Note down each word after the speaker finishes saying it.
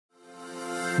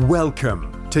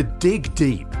Welcome to Dig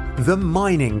Deep, the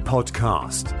mining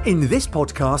podcast. In this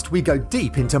podcast, we go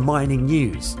deep into mining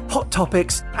news, hot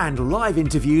topics, and live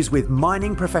interviews with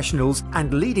mining professionals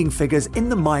and leading figures in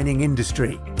the mining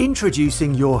industry.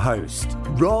 Introducing your host,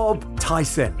 Rob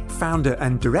Tyson, founder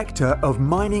and director of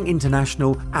Mining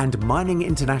International and Mining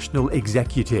International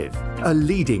Executive, a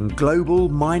leading global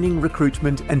mining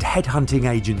recruitment and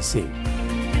headhunting agency.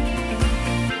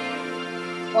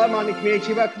 Hi mining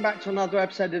community, welcome back to another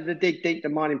episode of the Dig Deep, the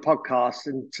mining podcast.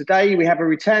 And today we have a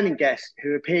returning guest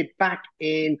who appeared back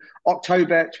in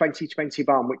October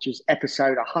 2021, which is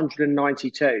episode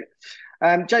 192.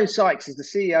 James Sykes is the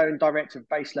CEO and director of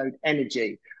Baseload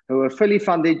Energy, who are a fully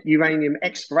funded uranium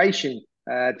exploration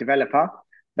developer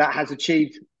that has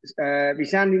achieved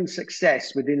resounding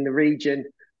success within the region,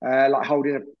 like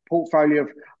holding a portfolio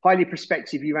of highly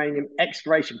prospective uranium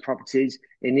exploration properties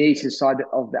in the eastern side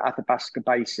of the Athabasca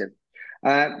Basin.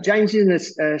 James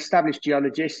is an established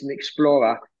geologist and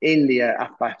explorer in the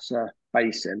Athabasca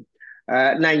Basin,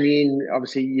 namely in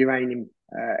obviously uranium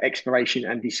exploration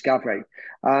and discovery.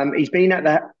 He's been at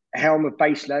the helm of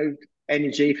Baseload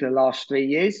Energy for the last 3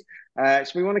 years. So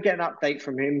we want to get an update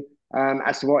from him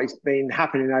as to what has been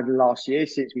happening over the last year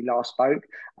since we last spoke,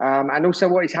 and also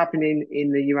what is happening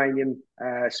in the uranium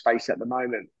space at the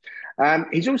moment.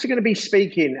 He's also going to be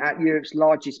speaking at Europe's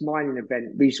largest mining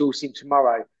event, Resourcing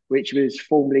Tomorrow, which was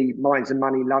formerly Mines and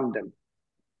Money London,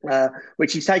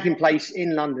 which is taking place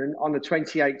in London on the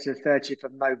 28th to 30th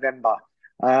of November,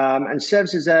 and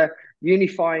serves as a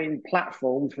unifying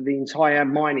platform for the entire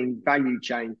mining value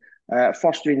chain,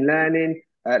 fostering learning,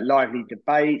 lively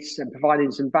debates, and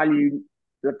providing some valuable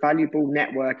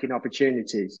networking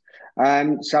opportunities.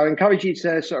 So I encourage you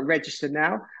to sort of register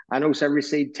now and also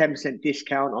receive 10%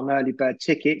 discount on early bird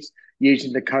tickets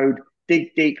using the code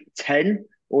DIGDEEP10,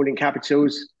 all in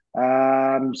capitals.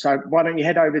 So why don't you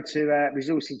head over to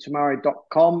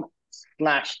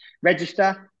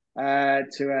resourcingtomorrow.com/register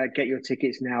to get your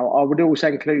tickets now. I would also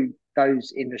include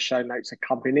those in the show notes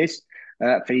accompanying this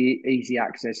for easy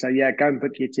access. So yeah, go and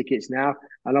book your tickets now.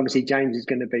 And obviously James is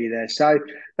going to be there. So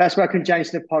let's welcome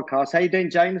James to the podcast. How you doing,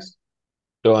 James?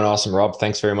 Doing awesome, Rob.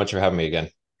 Thanks very much for having me again.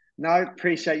 No,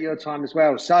 appreciate your time as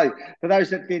well. So for those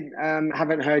that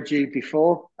haven't heard you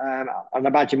before, and I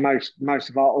imagine most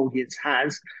of our audience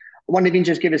has, I wonder if you can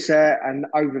just give us an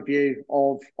overview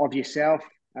of yourself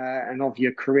and of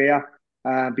your career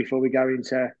before we go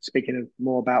into speaking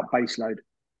more about Baseload.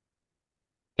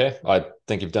 Okay, I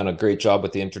think you've done a great job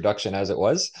with the introduction as it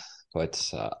was,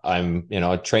 but I'm,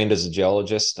 trained as a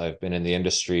geologist. I've been in the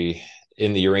industry,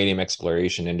 in the uranium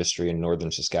exploration industry in northern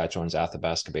Saskatchewan's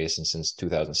Athabasca Basin since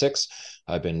 2006.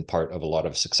 I've been part of a lot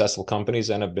of successful companies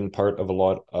and I've been part of a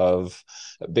lot of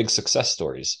big success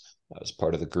stories. I was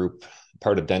part of the group,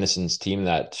 part of Denison's team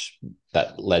that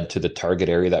led to the target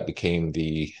area that became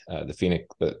the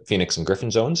Phoenix and Griffin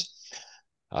zones.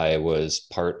 I was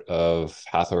part of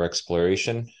Hathor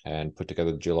Exploration and put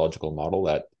together the geological model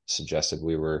that suggested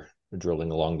we were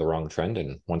drilling along the wrong trend.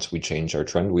 And once we changed our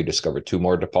trend, we discovered 2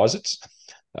 more deposits.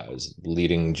 I was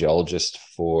leading geologist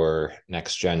for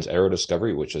NextGen's Arrow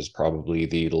discovery, which is probably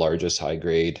the largest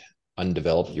high-grade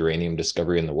undeveloped uranium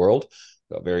discovery in the world.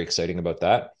 So very exciting about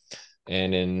that.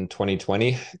 And in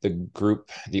 2020,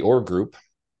 the OR Group,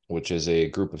 which is a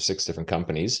group of 6 different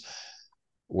companies,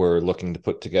 were looking to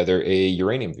put together a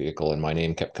uranium vehicle, and my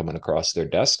name kept coming across their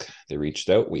desk. They reached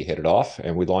out, we hit it off,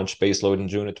 and we launched Baseload in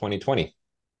June of 2020.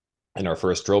 In our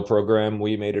first drill program,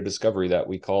 we made a discovery that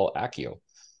we call Accio.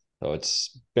 So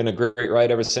it's been a great ride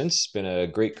ever since. It's been a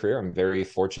great career. I'm very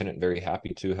fortunate and very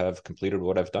happy to have completed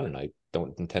what I've done, and I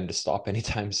don't intend to stop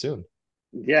anytime soon.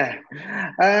 Yeah.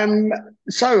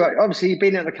 So obviously you've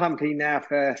been at the company now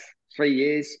for 3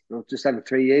 years, or just over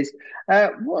 3 years.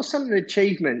 What are some of the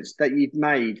achievements that you've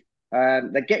made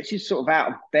that gets you sort of out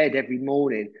of bed every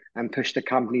morning and push the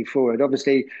company forward?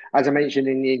 Obviously, as I mentioned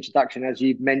in the introduction, as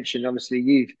you've mentioned,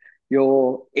 obviously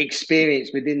your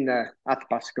experience within the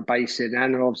Athabasca Basin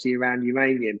and obviously around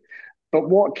uranium. But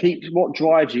what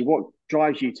drives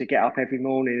you to get up every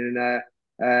morning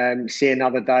and see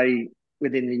another day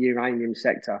within the uranium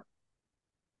sector?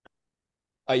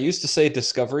 I used to say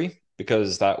discovery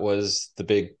because that was the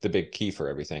big key for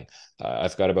everything.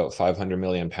 I've got about 500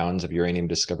 million pounds of uranium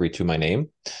discovery to my name,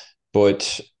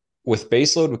 but with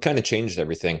Baseload, we kind of changed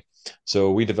everything.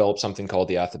 So we developed something called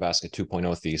the Athabasca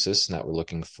 2.0 thesis, and that we're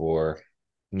looking for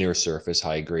near surface,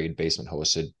 high grade basement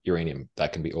hosted uranium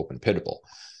that can be open pitable.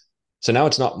 So now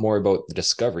it's not more about the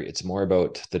discovery, it's more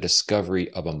about the discovery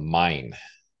of a mine.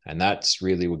 And that's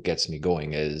really what gets me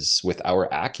going is with our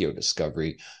Accio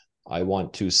discovery, I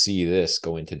want to see this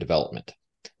go into development.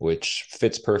 which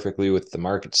fits perfectly with the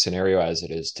market scenario as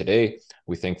it is today.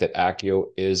 We think that Akio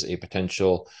is a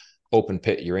potential open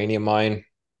pit uranium mine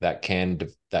that can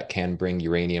bring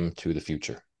uranium to the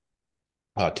future,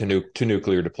 to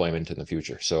nuclear deployment in the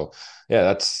future. So yeah,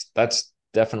 that's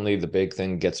definitely the big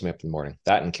thing that gets me up in the morning.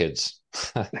 That and kids.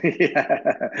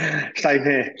 Yeah, same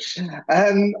here.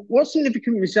 What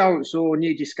significant results or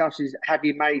new discoveries have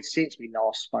you made since we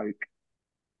last spoke?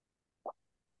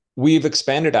 We've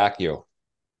expanded Akio,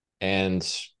 and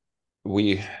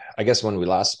I guess when we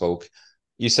last spoke,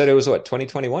 you said it was what,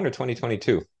 2021 or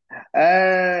 2022?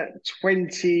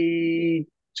 2021.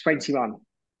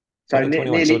 So 2021. So it's been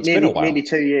a nearly while.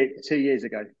 2 years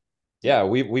ago. Yeah,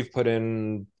 we've put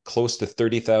in close to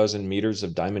 30,000 meters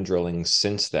of diamond drilling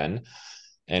since then,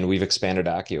 and we've expanded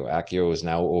Akio. Akio is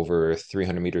now over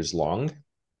 300 meters long.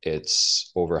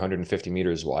 It's over 150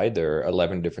 meters wide. There are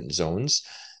 11 different zones.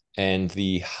 And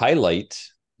the highlight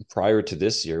prior to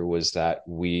this year was that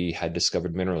we had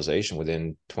discovered mineralization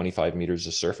within 25 meters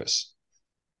of surface.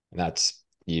 And that's,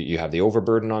 you have the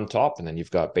overburden on top, and then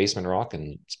you've got basement rock,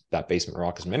 and that basement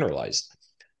rock is mineralized.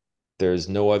 There's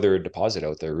no other deposit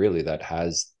out there really that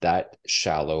has that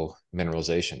shallow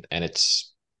mineralization, and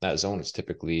that zone is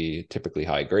typically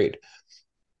high grade.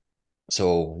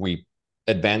 So we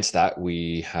advanced that.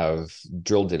 We have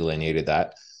drill delineated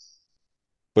that,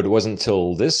 but it wasn't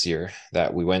until this year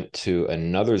that we went to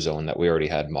another zone that we already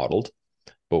had modeled.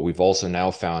 But we've also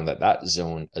now found that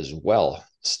zone as well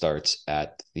starts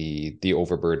at the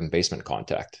overburden basement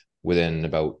contact within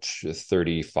about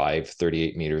 35,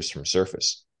 38 meters from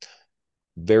surface.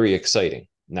 Very exciting.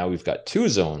 Now we've got two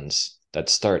zones that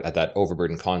start at that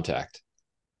overburden contact.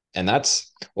 And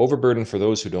that's overburden, for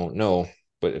those who don't know,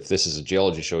 but if this is a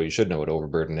geology show, you should know what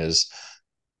overburden is.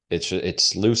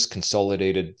 It's loose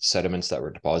consolidated sediments that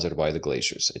were deposited by the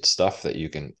glaciers. It's stuff that you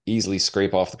can easily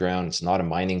scrape off the ground. It's not a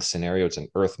mining scenario. It's an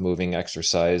earth moving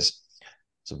exercise.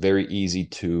 So very easy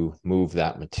to move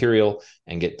that material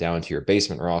and get down to your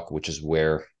basement rock, which is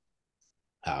where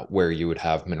you would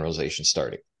have mineralization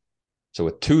starting. So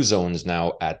with two zones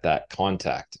now at that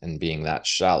contact and being that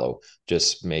shallow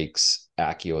just makes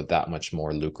Akio that much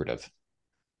more lucrative.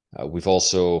 We've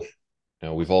also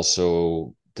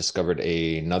discovered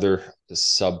another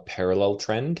sub-parallel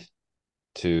trend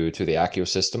to the Akio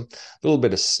system. A little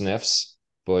bit of sniffs,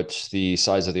 but the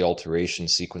size of the alteration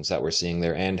sequence that we're seeing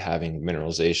there and having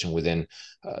mineralization within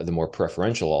the more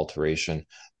preferential alteration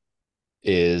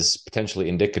is potentially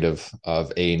indicative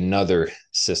of another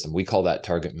system. We call that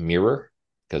target mirror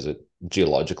because it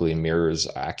geologically mirrors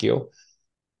Akio.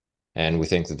 And we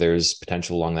think that there's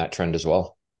potential along that trend as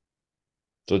well.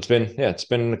 So it's been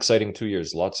an exciting 2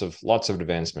 years, lots of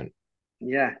advancement.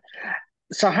 Yeah.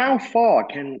 So how far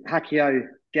can Akio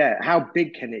get? How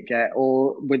big can it get,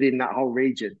 or within that whole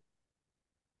region?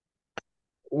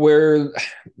 Where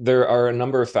there are a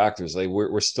number of factors, like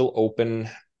we're still open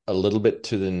a little bit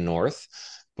to the north,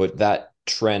 but that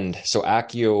trend, so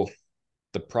Akio,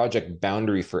 the project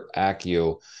boundary for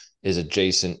Akio is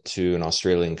adjacent to an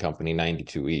Australian company,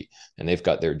 92E, and they've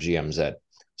got their GMZ.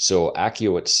 So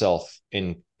Akio itself,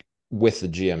 with the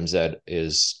GMZ,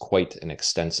 is quite an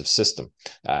extensive system,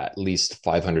 at least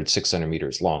 500, 600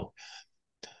 meters long.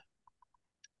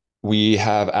 We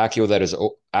have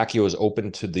Akio is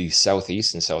open to the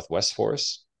southeast and southwest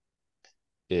forests.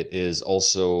 It is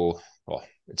also,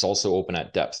 it's also open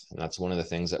at depth, and that's one of the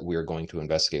things that we are going to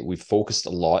investigate. We've focused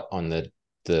a lot on the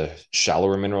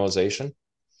shallower mineralization.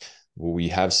 We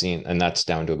have seen, and that's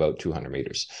down to about 200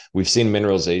 meters. We've seen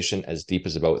mineralization as deep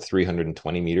as about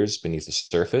 320 meters beneath the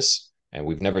surface, and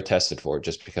we've never tested for it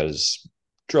just because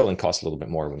drilling costs a little bit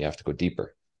more when you have to go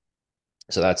deeper.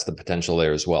 So that's the potential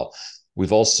there as well.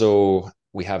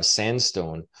 We have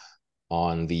sandstone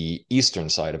on the eastern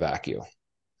side of Akio,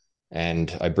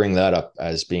 and I bring that up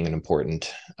as being an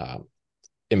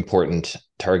important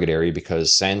target area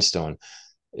because sandstone,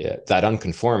 that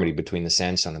unconformity between the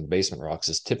sandstone and the basement rocks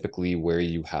is typically where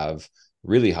you have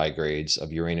really high grades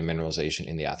of uranium mineralization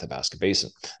in the Athabasca Basin.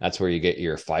 That's where you get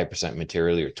your 5%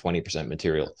 material, your 20%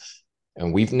 material.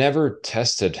 And we've never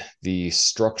tested the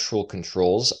structural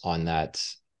controls on that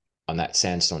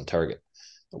sandstone target.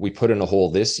 We put in a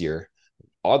hole this year.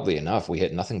 Oddly enough, we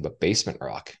hit nothing but basement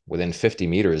rock within 50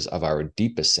 meters of our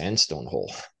deepest sandstone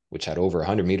hole, which had over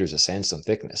 100 meters of sandstone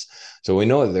thickness. So we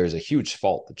know that there's a huge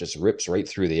fault that just rips right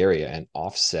through the area and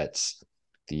offsets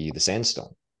the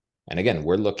sandstone. And again,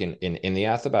 we're looking in the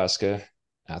Athabasca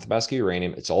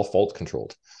uranium, it's all fault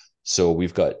controlled. So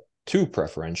we've got two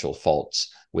preferential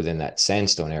faults within that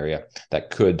sandstone area that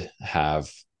could have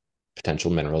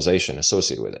potential mineralization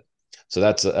associated with it. So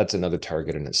that's another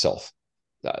target in itself.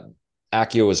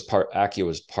 Accio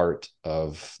is part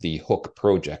of the Hook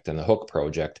project, and the Hook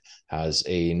project has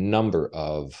a number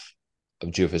of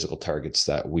geophysical targets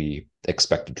that we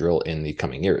expect to drill in the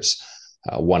coming years.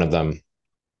 One of them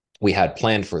we had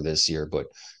planned for this year, but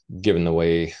given the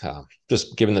way,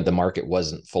 just given that the market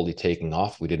wasn't fully taking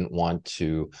off, we didn't want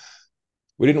to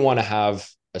have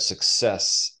a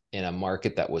success in a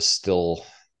market that was still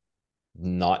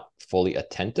not fully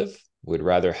attentive. We'd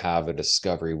rather have a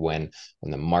discovery when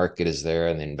the market is there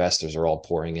and the investors are all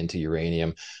pouring into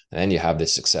uranium, and then you have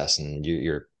this success, and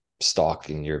your stock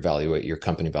and your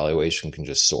company valuation can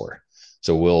just soar.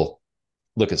 So we'll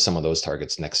look at some of those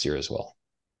targets next year as well.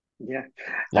 Yeah,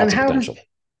 lots of potential.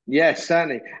 Yes,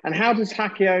 certainly. And how does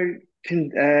Hakio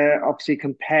obviously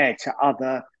compare to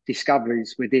other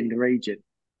discoveries within the region?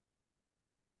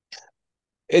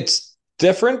 It's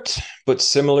different, but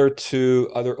similar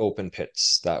to other open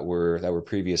pits that were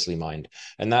previously mined,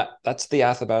 and that's the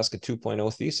Athabasca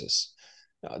 2.0 thesis.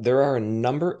 There are a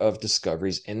number of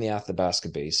discoveries in the Athabasca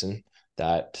Basin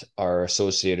that are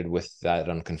associated with that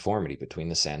unconformity between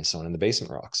the sandstone and the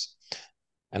basement rocks.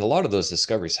 And a lot of those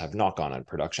discoveries have not gone into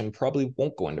production, probably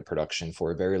won't go into production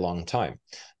for a very long time,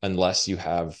 unless you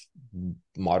have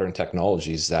modern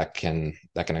technologies that can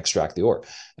extract the ore.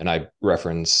 And I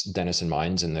reference Denison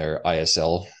Mines and their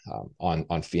ISL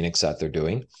on Phoenix that they're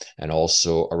doing, and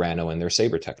also Orano and their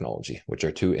Sabre technology, which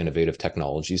are two innovative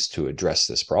technologies to address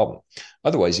this problem.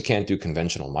 Otherwise, you can't do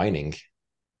conventional mining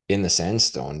in the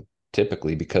sandstone,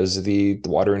 typically because the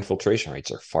water infiltration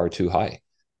rates are far too high.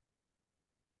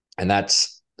 And that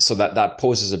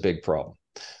poses a big problem.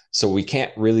 So we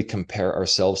can't really compare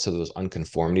ourselves to those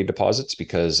unconformity deposits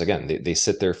because, again, they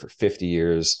sit there for 50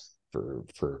 years,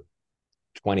 for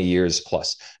 20 years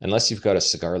plus. Unless you've got a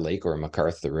Cigar Lake or a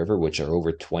MacArthur River, which are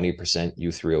over 20%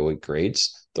 U3O8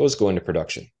 grades, those go into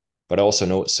production. But I also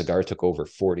know Cigar took over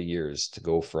 40 years to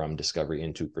go from discovery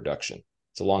into production.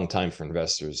 It's a long time for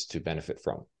investors to benefit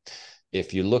from.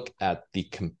 If you look at the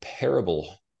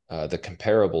comparable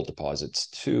deposits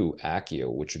to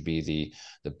Accio, which would be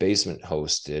the basement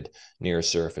hosted near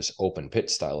surface open pit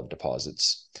style of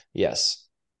deposits, yes,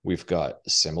 we've got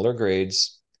similar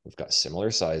grades, we've got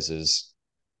similar sizes,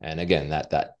 and again,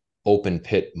 that open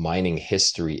pit mining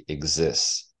history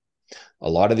exists. A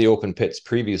lot of the open pits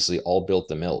previously all built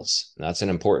the mills, and that's an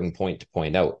important point to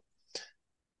point out.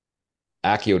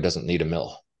 Accio doesn't need a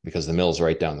mill because the mill's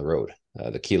right down the road,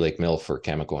 the Key Lake Mill for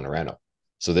Cameco and Orano.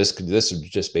 So this would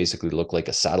just basically look like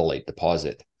a satellite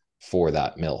deposit for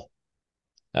that mill.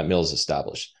 That mill is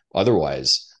established.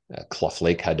 Otherwise, Clough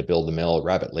Lake had to build the mill,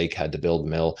 Rabbit Lake had to build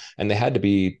the mill, and they had to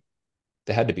be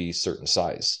certain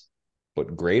size.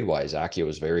 But grade-wise, Accio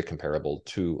is very comparable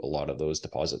to a lot of those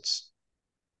deposits.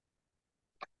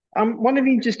 Why don't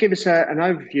you just give us an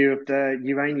overview of the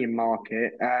uranium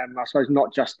market? I suppose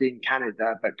not just in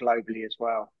Canada, but globally as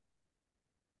well.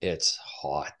 It's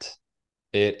hot.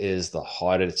 It is the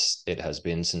hottest it has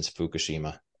been since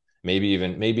Fukushima. Maybe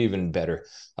even better.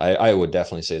 I would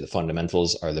definitely say the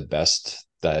fundamentals are the best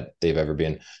that they've ever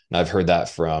been. And I've heard that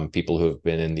from people who have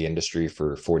been in the industry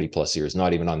for 40 plus years,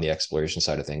 not even on the exploration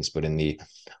side of things, but on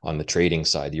the trading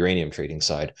side, the uranium trading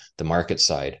side, the market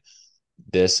side.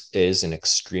 This is an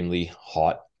extremely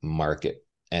hot market,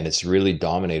 and it's really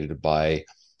dominated by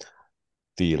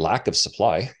the lack of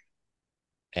supply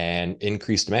and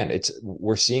increased demand.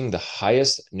 We're seeing the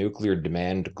highest nuclear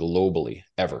demand globally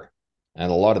ever.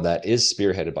 And a lot of that is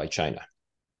spearheaded by China.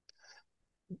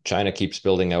 China keeps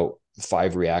building out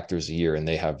 5 reactors a year, and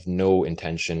they have no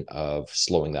intention of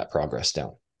slowing that progress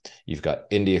down. You've got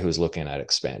India, who's looking at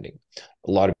expanding.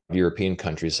 A lot of European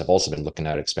countries have also been looking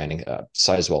at expanding.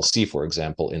 Sizewell C, for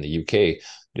example, in the UK,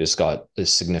 just got a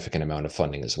significant amount of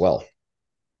funding as well.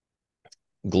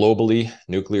 Globally,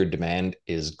 nuclear demand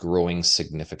is growing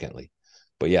significantly.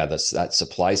 But yeah, that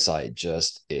supply side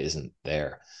just isn't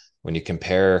there. When you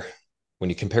compare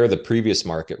the previous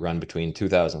market run between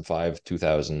 2005,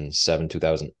 2007,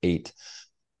 2008,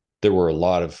 there were a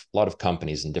lot of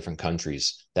companies in different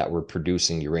countries that were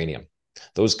producing uranium.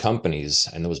 Those companies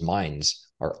and those mines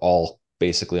are all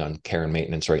basically on care and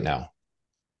maintenance right now.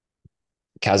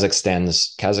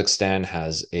 Kazakhstan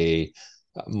has a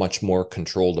much more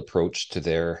controlled approach to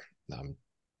their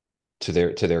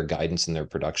guidance and their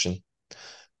production.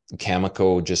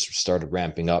 Cameco just started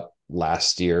ramping up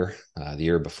last year, the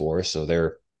year before, so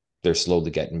they're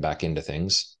slowly getting back into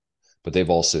things. But they've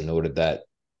also noted that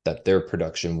their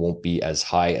production won't be as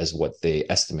high as what they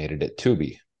estimated it to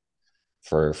be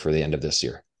for the end of this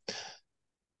year.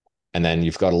 And then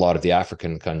you've got a lot of the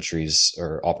African countries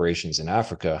or operations in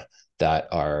Africa that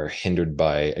are hindered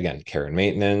by, again, care and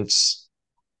maintenance,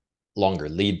 longer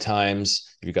lead times.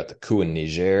 You've got the coup in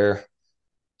Niger.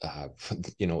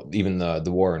 Even the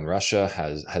war in Russia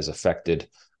has affected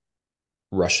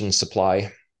Russian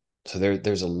supply. So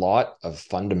there's a lot of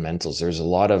fundamentals. There's a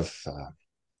lot of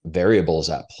variables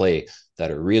at play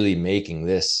that are really making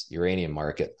this uranium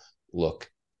market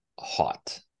look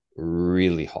hot,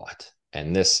 really hot.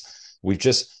 And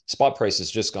spot price has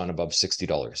just gone above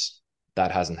 $60.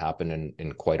 That hasn't happened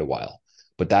in quite a while,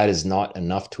 but that is not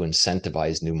enough to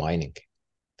incentivize new mining.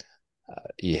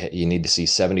 You need to see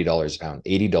 $70 a pound,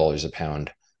 $80 a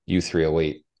pound,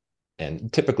 U3O8.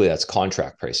 And typically that's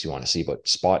contract price you want to see, but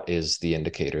spot is the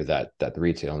indicator that the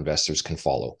retail investors can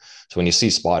follow. So when you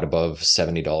see spot above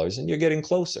 $70 and you're getting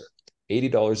closer,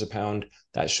 $80 a pound,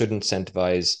 that should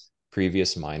incentivize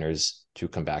previous miners to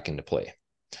come back into play.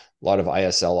 A lot of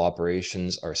ISL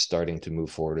operations are starting to move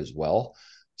forward as well.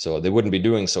 So they wouldn't be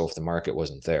doing so if the market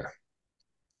wasn't there.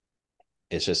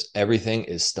 It's just everything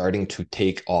is starting to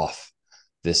take off.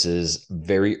 This is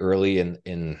very early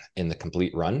in the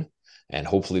complete run. And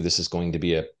hopefully this is going to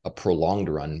be a prolonged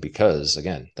run because,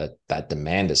 again, that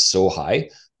demand is so high,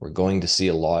 we're going to see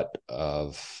a lot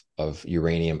of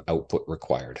uranium output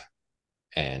required.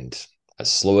 And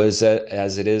as slow as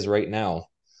it is right now,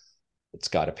 it's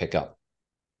got to pick up.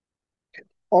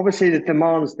 Obviously, the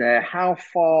demand's there. How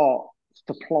far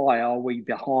supply are we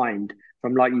behind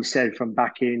from, like you said, from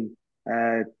back in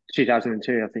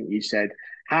 2002, I think you said?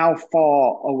 How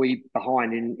far are we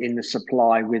behind in the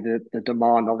supply with the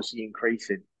demand obviously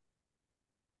increasing?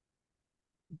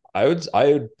 I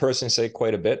would personally say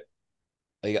quite a bit.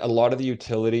 Like a lot of the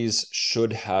utilities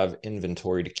should have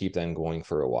inventory to keep them going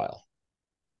for a while.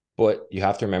 But you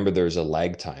have to remember there's a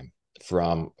lag time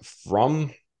from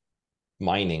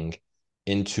mining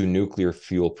into nuclear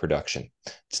fuel production.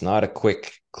 It's not a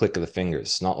quick click of the fingers.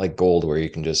 It's not like gold where you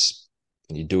can just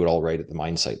you do it all right at the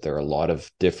mine site. There are a lot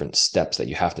of different steps that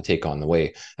you have to take on the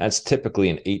way. That's typically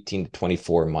an 18 to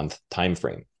 24 month time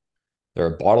frame. There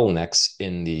are bottlenecks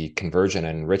in the conversion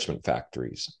and enrichment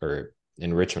factors.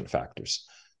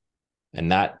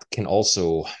 And that can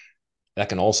also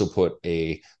put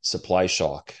a supply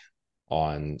shock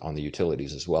on the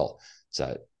utilities as well. So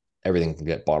that everything can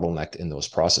get bottlenecked in those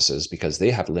processes because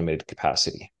they have limited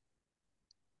capacity.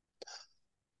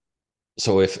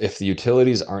 So if the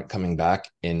utilities aren't coming back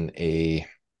in a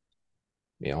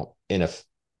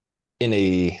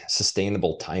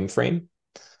sustainable time frame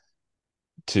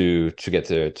to get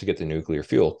the nuclear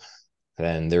fuel,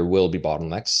 then there will be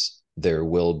bottlenecks. There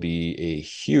will be a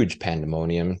huge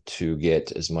pandemonium to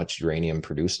get as much uranium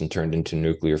produced and turned into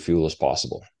nuclear fuel as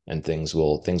possible, and things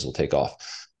will take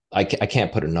off. I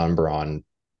can't put a number on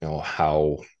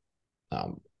how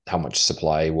much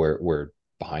supply we're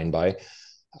behind by.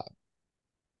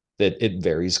 It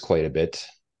varies quite a bit,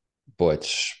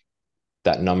 but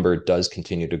that number does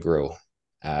continue to grow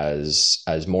as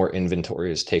more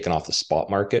inventory is taken off the spot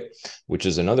market, which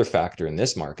is another factor in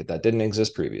this market that didn't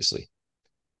exist previously.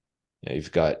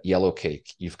 You've got Yellow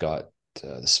Cake, you've got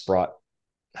the Sprott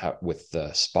with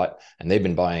the spot, and they've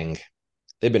been buying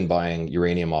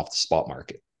uranium off the spot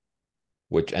market,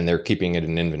 and they're keeping it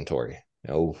in inventory.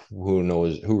 Who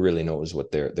really knows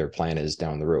what their plan is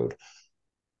down the road.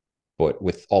 But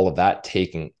with all of that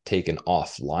taken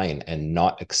offline and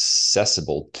not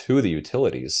accessible to the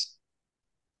utilities,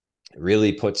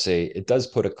 it does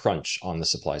put a crunch on the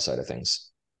supply side of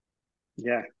things.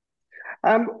 Yeah.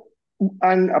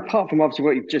 And apart from obviously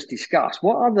what you've just discussed,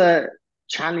 what other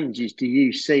challenges do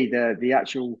you see the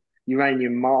actual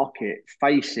uranium market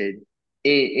facing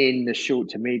in the short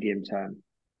to medium term?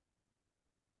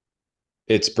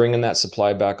 It's bringing that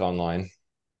supply back online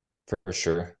for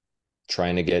sure.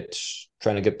 Trying to get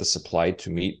the supply to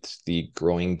meet the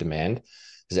growing demand,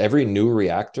 because every new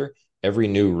reactor, every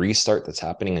new restart that's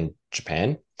happening in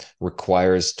Japan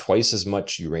requires twice as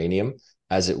much uranium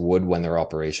as it would when they're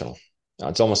operational. Now,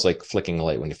 it's almost like flicking a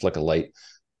light. When you flick a light,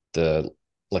 the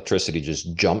electricity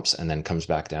just jumps and then comes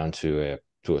back down to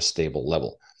a stable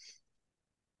level.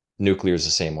 Nuclear is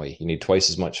the same way. You need twice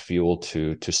as much fuel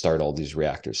to start all these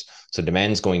reactors. So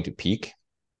demand's going to peak.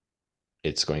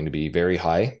 It's going to be very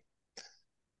high.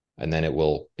 And then it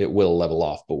will level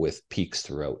off, but with peaks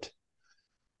throughout.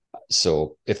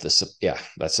 So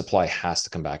that supply has to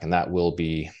come back, and that will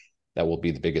be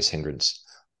the biggest hindrance.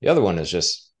 The other one is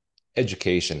just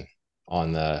education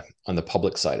on the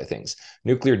public side of things.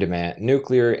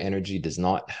 Nuclear energy does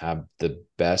not have the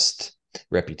best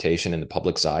reputation in the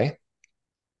public's eye,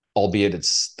 albeit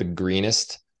it's the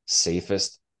greenest,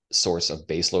 safest source of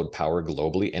baseload power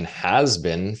globally, and has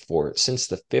been since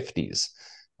the 50s.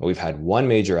 We've had one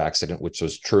major accident, which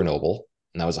was Chernobyl,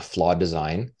 and that was a flawed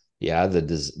design. Yeah,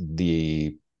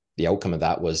 the The outcome of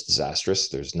that was disastrous.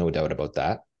 There's no doubt about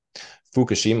that.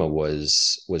 Fukushima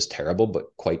was terrible, but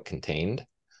quite contained.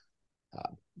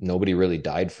 Nobody really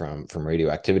died from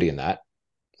radioactivity in that.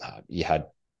 You had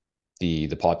the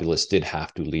populace did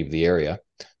have to leave the area.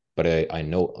 But I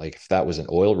know, like, if that was an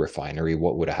oil refinery,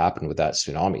 what would have happened with that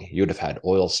tsunami? You'd have had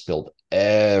oil spilled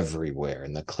everywhere,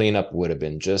 and the cleanup would have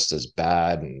been just as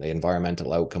bad, and the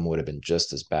environmental outcome would have been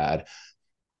just as bad.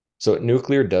 So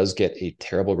nuclear does get a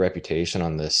terrible reputation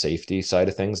on the safety side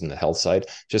of things and the health side.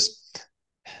 Just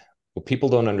what people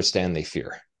don't understand, they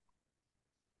fear.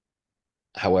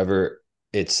 However,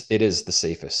 it is the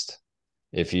safest.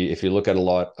 If you look at a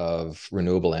lot of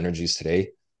renewable energies today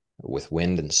with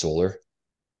wind and solar,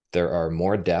 there are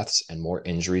more deaths and more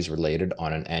injuries related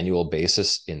on an annual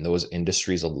basis in those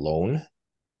industries alone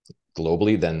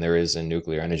globally than there is in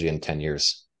nuclear energy in 10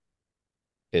 years.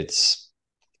 It's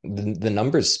the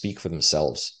numbers speak for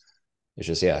themselves. It's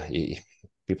just,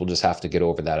 people just have to get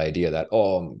over that idea that,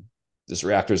 oh, this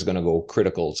reactor is going to go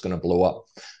critical, it's going to blow up.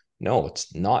 No,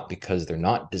 it's not, because they're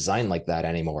not designed like that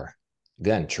anymore.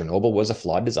 Again, Chernobyl was a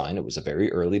flawed design. It was a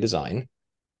very early design.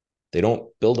 They don't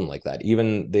build them like that.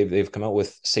 Even they've come out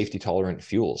with safety tolerant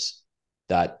fuels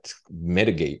that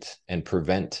mitigate and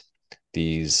prevent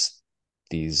these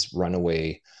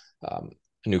runaway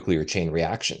nuclear chain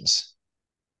reactions.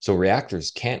 So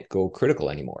reactors can't go critical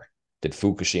anymore. Did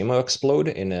Fukushima explode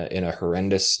in a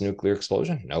horrendous nuclear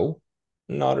explosion? No,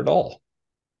 not at all.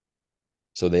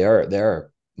 So they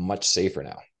are much safer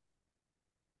now.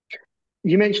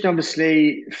 You mentioned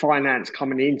obviously finance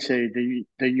coming into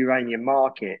the uranium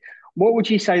market. What would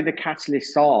you say the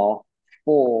catalysts are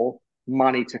for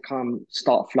money to come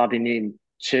start flooding in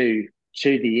to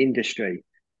the industry?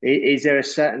 Is there a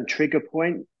certain trigger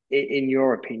point in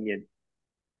your opinion?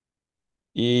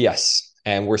 Yes,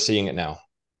 and we're seeing it now.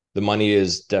 The money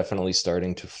is definitely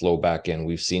starting to flow back in.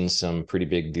 We've seen some pretty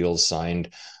big deals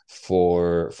signed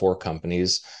for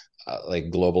companies like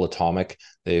Global Atomic.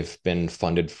 They've been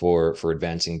funded for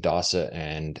advancing DASA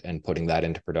and putting that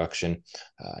into production.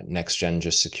 NextGen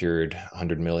just secured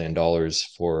 $100 million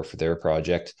for their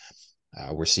project.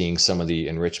 We're seeing some of the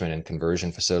enrichment and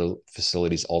conversion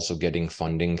facilities also getting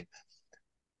funding.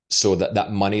 So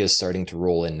that money is starting to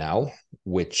roll in now,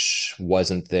 which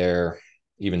wasn't there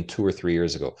even 2 or 3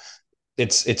 years ago.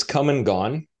 It's come and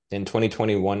gone. In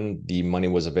 2021, the money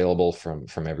was available from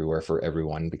everywhere for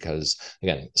everyone, because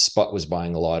again, Spot was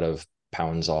buying a lot of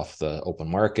pounds off the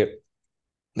open market.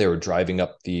 They were driving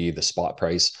up the spot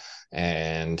price,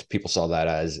 and people saw that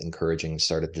as encouraging,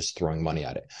 started just throwing money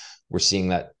at it. We're seeing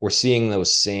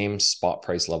those same spot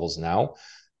price levels now,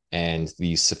 and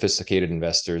the sophisticated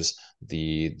investors,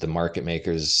 the market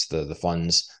makers, the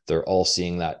funds, they're all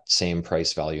seeing that same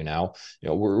price value now.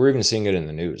 We're even seeing it in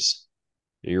the news.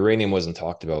 Uranium wasn't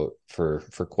talked about for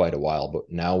quite a while, but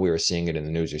now we are seeing it in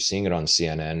the news. You're seeing it on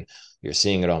CNN, you're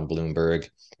seeing it on Bloomberg,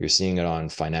 you're seeing it on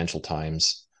Financial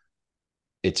Times.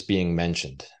 It's being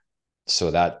mentioned.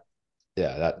 So that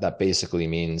basically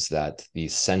means that the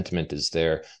sentiment is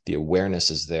there, the awareness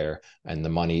is there, and the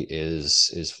money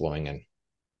is flowing in.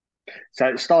 So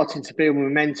it's starting to build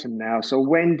momentum now. So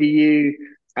when do you,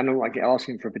 and I'm not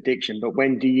asking for a prediction, but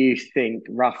when do you think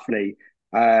roughly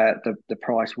the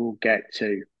price will get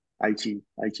to $80?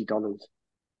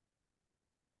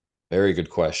 Very good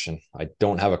question. I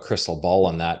don't have a crystal ball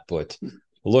on that, but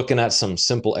looking at some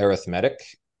simple arithmetic,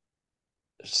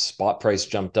 spot price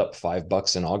jumped up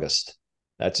 $5 in August.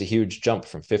 That's a huge jump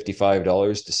from $55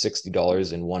 to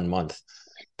 $60 in 1 month.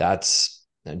 That's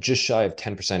just shy of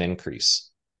 10% increase.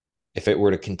 If it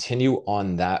were to continue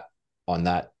on that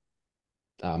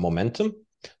momentum,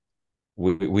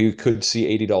 we could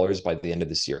see $80 by the end of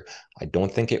this year. I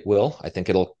don't think it will. I think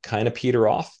it'll kind of peter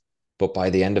off, but by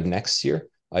the end of next year,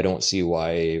 I don't see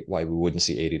why we wouldn't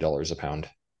see $80 a pound.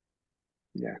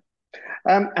 Yeah.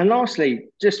 And lastly,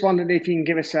 just wondering if you can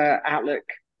give us an outlook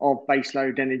of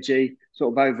baseload energy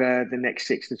sort of over the next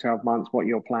 6 to 12 months, what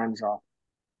your plans are.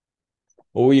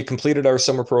 Well, we completed our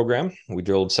summer program. We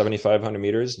drilled 7,500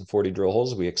 meters and 40 drill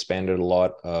holes. We expanded a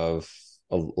lot of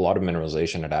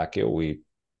mineralization at Akio.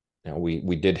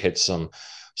 We did hit some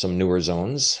newer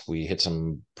zones. We hit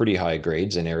some pretty high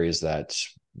grades in areas that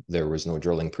there was no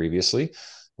drilling previously.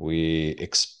 We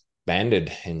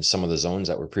expanded in some of the zones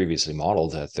that were previously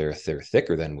modeled that they're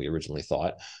thicker than we originally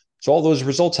thought. So all those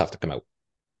results have to come out.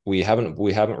 We haven't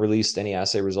released any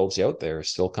assay results yet. They're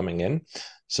still coming in.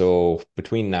 So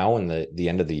between now and the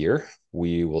end of the year,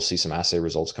 we will see some assay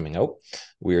results coming out.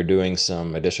 We are doing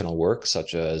some additional work,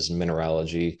 such as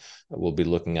mineralogy. We'll be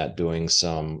looking at doing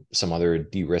some other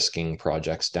de-risking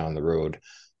projects down the road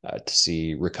to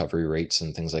see recovery rates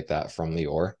and things like that from the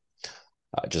ore.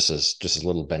 just as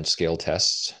little bench scale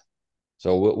tests.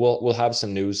 So we'll have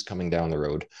some news coming down the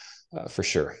road for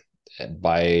sure.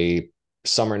 By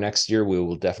summer next year, we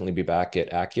will definitely be back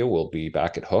at Accio. We'll be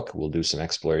back at Hook. We'll do some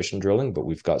exploration drilling, but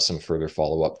we've got some further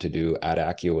follow-up to do at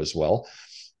Accio as well.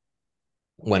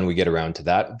 When we get around to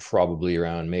that, probably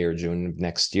around May or June of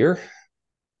next year.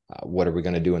 What are we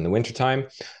going to do in the wintertime?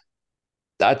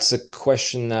 That's a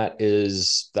question that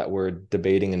we're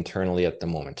debating internally at the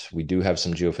moment. We do have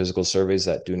some geophysical surveys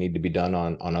that do need to be done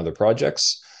on other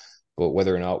projects, but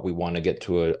whether or not we want to get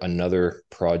to another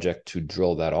project to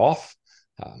drill that off,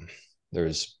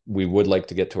 we would like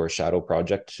to get to our shadow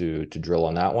project to drill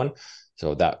on that one.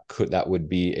 So that would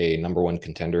be a number one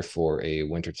contender for a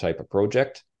winter type of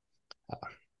project.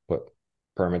 But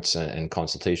permits and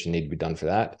consultation need to be done for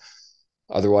that.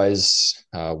 Otherwise,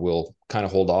 we'll kind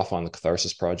of hold off on the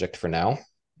Catharsis project for now,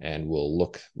 and we'll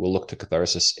look to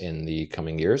Catharsis in the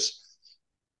coming years.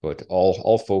 But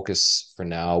all focus for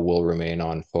now will remain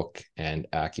on Hook and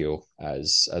Accio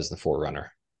as the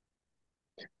forerunner.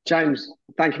 James,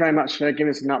 thank you very much for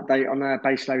giving us an update on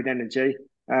baseload energy.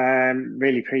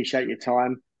 Really appreciate your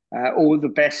time. All the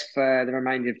best for the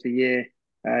remainder of the year.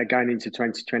 Going into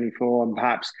 2024, and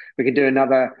perhaps we can do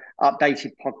another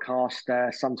updated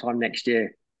podcast sometime next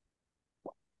year.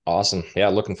 Awesome. Yeah,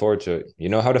 looking forward to it. You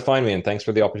know how to find me, and thanks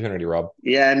for the opportunity, Rob.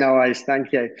 Yeah, no worries.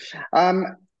 Thank you.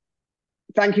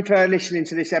 Thank you for listening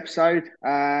to this episode.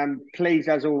 Please,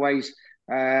 as always,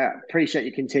 appreciate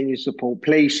your continued support.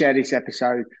 Please share this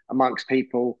episode amongst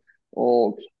people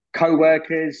or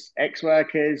co-workers,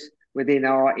 ex-workers within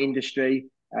our industry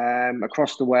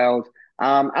across the world.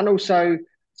 And also,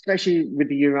 especially with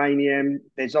the uranium,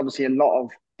 there's obviously a lot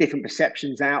of different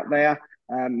perceptions out there.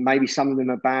 Maybe some of them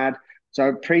are bad. So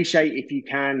appreciate if you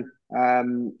can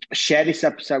share this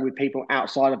episode with people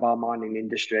outside of our mining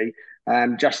industry,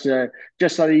 just so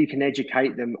that you can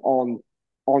educate them on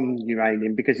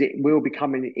uranium, because it will be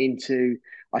coming into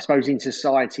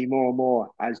society more and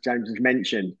more, as James has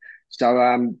mentioned.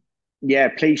 So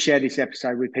please share this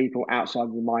episode with people outside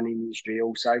of the mining industry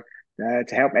also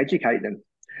to help educate them.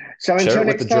 So share it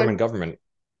with the German government.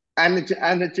 And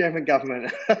the German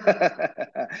government.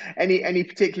 Any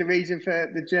particular reason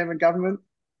for the German government?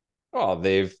 Oh,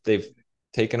 they've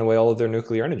taken away all of their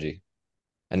nuclear energy,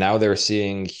 and now they're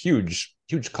seeing huge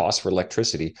costs for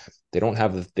electricity. They don't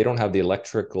have the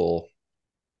electrical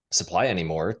supply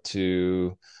anymore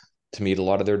to meet a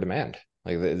lot of their demand.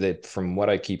 Like they from what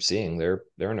I keep seeing, they're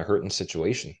in a hurting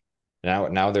situation.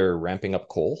 Now they're ramping up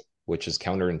coal, which is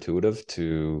counterintuitive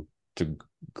to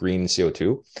green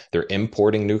CO2. They're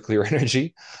importing nuclear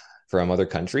energy from other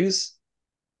countries.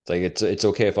 It's it's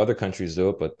okay if other countries do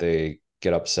it, but they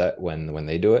get upset when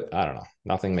they do it. I don't know.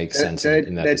 Nothing makes sense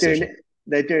in that decision.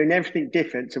 They're doing everything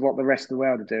different to what the rest of the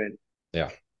world are doing. Yeah.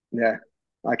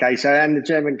 Okay. So, and the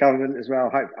German government as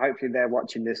well. Hopefully they're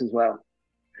watching this as well.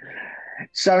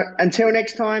 So until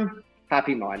next time,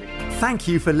 happy mining. Thank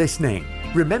you for listening.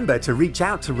 Remember to reach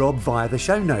out to Rob via the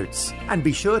show notes, and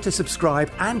be sure to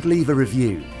subscribe and leave a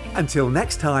review. Until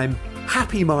next time,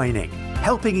 happy mining,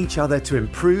 helping each other to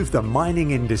improve the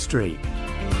mining industry.